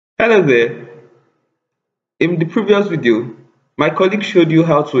Hello there. In the previous video, my colleague showed you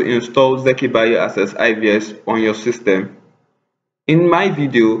how to install ZKBio Access IVS on your system. In my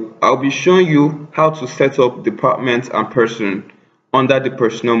video, I'll be showing you how to set up department and person under the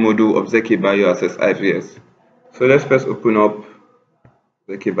personnel module of ZKBio Access IVS. So let's first open up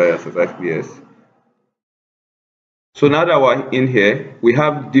ZKBio Access IVS. So now that we're in here, we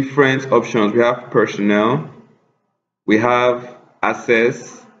have different options. We have personnel, we have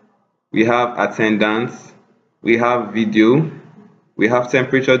access, we have attendance, we have video, we have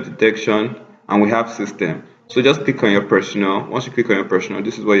temperature detection, and we have system. So just click on your personnel. Once you click on your personnel,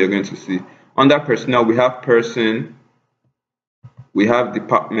 this is what you're going to see. Under personnel, we have person, we have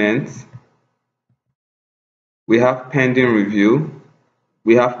department, we have pending review,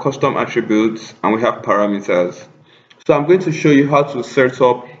 we have custom attributes, and we have parameters. So I'm going to show you how to set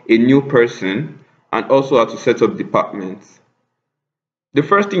up a new person and also how to set up departments. The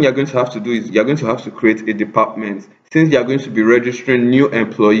first thing you're going to have to do is you're going to have to create a department, since you're going to be registering new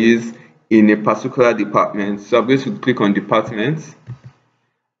employees in a particular department. So I'm going to click on departments.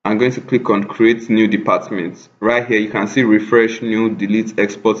 I'm going to click on create new departments. Right here you can see refresh, new, delete,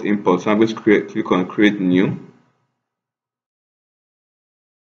 export, import. So I'm going to click on create new.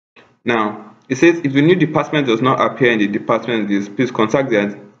 Now it says if the new department does not appear in the department list, please contact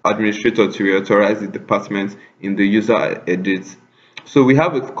the administrator to reauthorize the department in the user edit. So we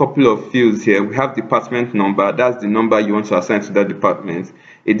have a couple of fields here. We have department number, that's the number you want to assign to that department,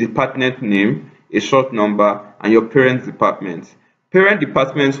 a department name, a short number, and your parent department. Parent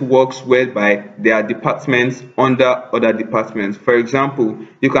departments works whereby there are departments under other departments. For example,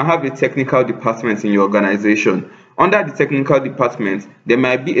 you can have a technical department in your organization. Under the technical department, there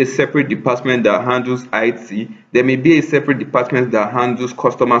might be a separate department that handles IT, there may be a separate department that handles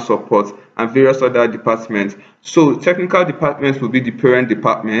customer support and various other departments. So technical departments will be the parent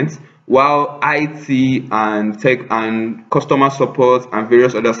department, while IT and tech and customer support and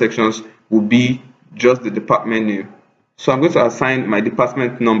various other sections will be just the department name. So I'm going to assign my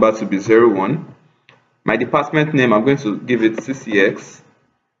department number to be 01. My department name, I'm going to give it CCX.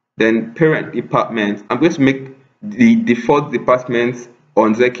 Then parent department, I'm going to make the default department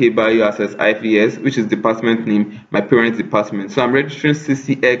on ZKBio Access IVS, which is department name, my parent department. So I'm registering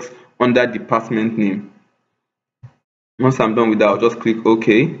CCX under department name. Once I'm done with that, I'll just click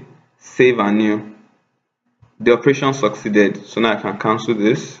OK, save and new. The operation succeeded, so now I can cancel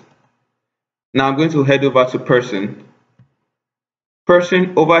this. Now I'm going to head over to person.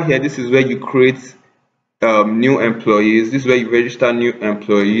 Person, over here, this is where you create new employees. This is where you register new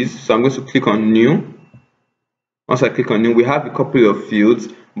employees. So I'm going to click on new. Once I click on new, we have a couple of fields,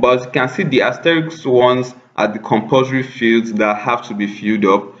 but as you can see, the asterisk ones are the compulsory fields that have to be filled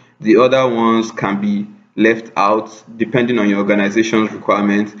up. The other ones can be left out depending on your organization's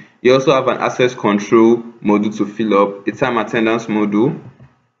requirements. You also have an access control module to fill up, a time attendance module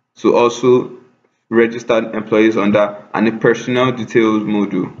to also register employees under, and a personnel details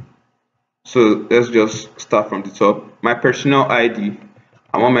module. So let's just start from the top. My personnel ID,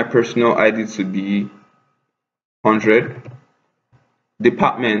 I want my personnel ID to be 100.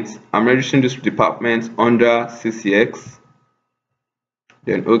 Department, I'm registering this department under CCX.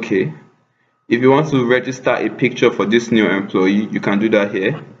 Then OK. If you want to register a picture for this new employee, you can do that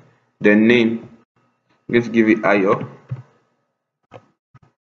here. Then name, I'm going to give it Ayo.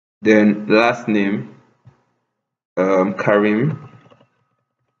 Then last name, Karim.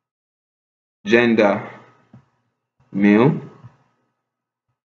 Gender, male.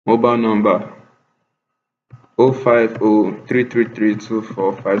 Mobile number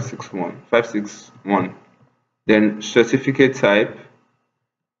 050-333-24561. Then certificate type,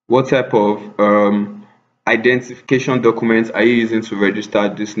 what type of identification documents are you using to register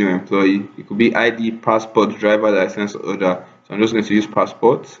this new employee? It could be ID, passport, driver license, or other. So I'm just going to use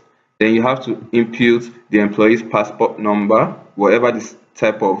passport. Then you have to input the employee's passport number, whatever this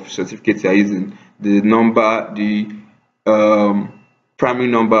type of certificate you are using, the number, the primary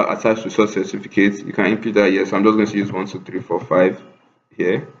number attached to such certificates. You can input that here. So I'm just going to use 1, 2, 3, 4, 5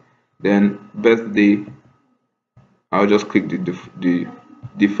 here. Then birthday, I'll just click the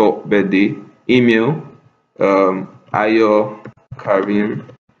default birthday. Email, Ayo Karim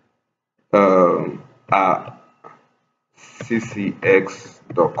at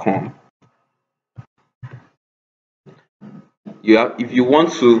ccx.com. If you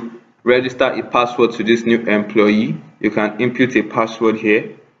want to register a password to this new employee, you can input a password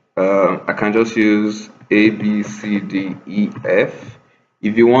here. I can just use ABCDEF.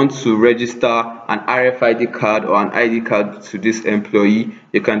 If you want to register an RFID card or an ID card to this employee,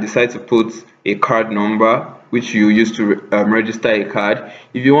 you can decide to put a card number. which you use to register a card.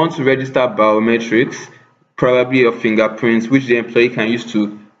 If you want to register biometrics, probably your fingerprints, which the employee can use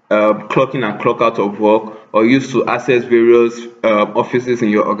to clock in and clock out of work, or use to access various offices in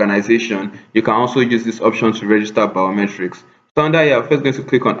your organization, you can also use this option to register biometrics. So under here, I'm first going to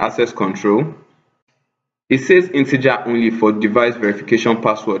click on access control. It says integer only for device verification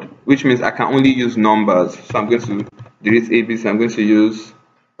password, which means I can only use numbers. So I'm going to delete ABC. I'm going to use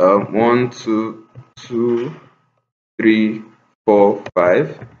 1, 2, 2, 3, 4,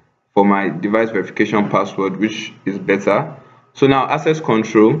 5 for my device verification password, which is better. So now access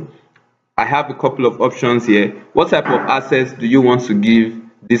control, I have a couple of options here. What type of access do you want to give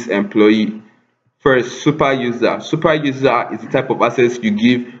this employee? First, super user. Super user is the type of access you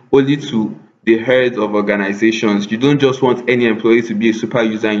give only to the heads of organizations. You don't just want any employee to be a super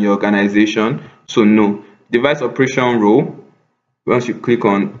user in your organization, so no. Device operation role, once you click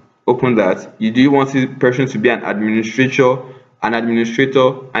on open that, do you want this person to be an administrator, an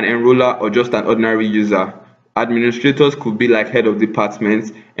enroller, or just an ordinary user? Administrators could be like head of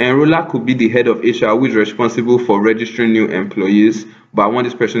departments. Enroller could be the head of HR, who is responsible for registering new employees, but I want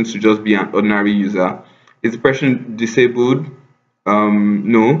this person to just be an ordinary user. Is the person disabled?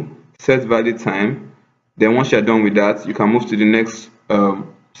 No. Set valid time. Then once you're done with that, you can move to the next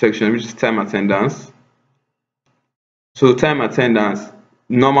section, which is time attendance. So time attendance,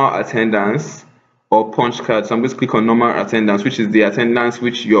 normal attendance or punch card. So I'm going to click on normal attendance, which is the attendance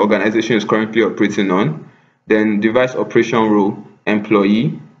which your organization is currently operating on. Then device operation role,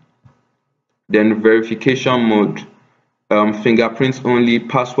 employee. Then verification mode, fingerprints only,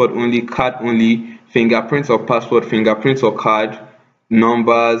 password only, card only, fingerprints or password, fingerprints or card,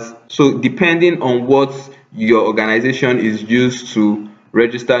 numbers. So depending on what your organization is used to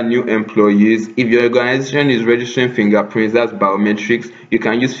register new employees, if your organization is registering fingerprints, that's biometrics, you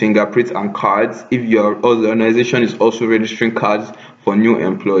can use fingerprints and cards. If your organization is also registering cards for new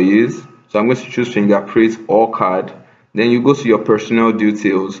employees, so I'm going to choose fingerprints or card. Then you go to your personal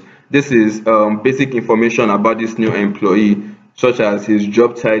details. This is basic information about this new employee, such as his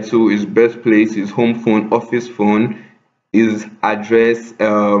job title, his birthplace, his home phone, office phone, his address,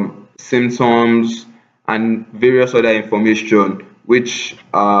 symptoms, and various other information, which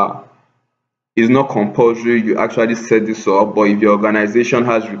is not compulsory. You actually set this up, but if your organization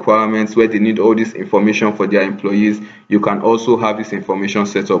has requirements where they need all this information for their employees, you can also have this information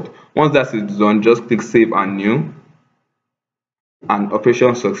set up. Once that is done, just click save and new, and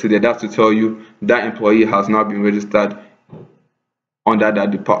operation succeeded. That's to tell you that employee has now been registered under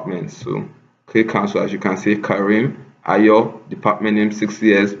that department. So click cancel. As you can see, Karim Ayo, department name, 6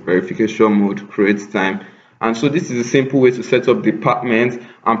 years, verification mode, create time. And so this is a simple way to set up department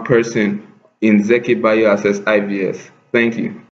and person in ZKBio Access IVS. Thank you.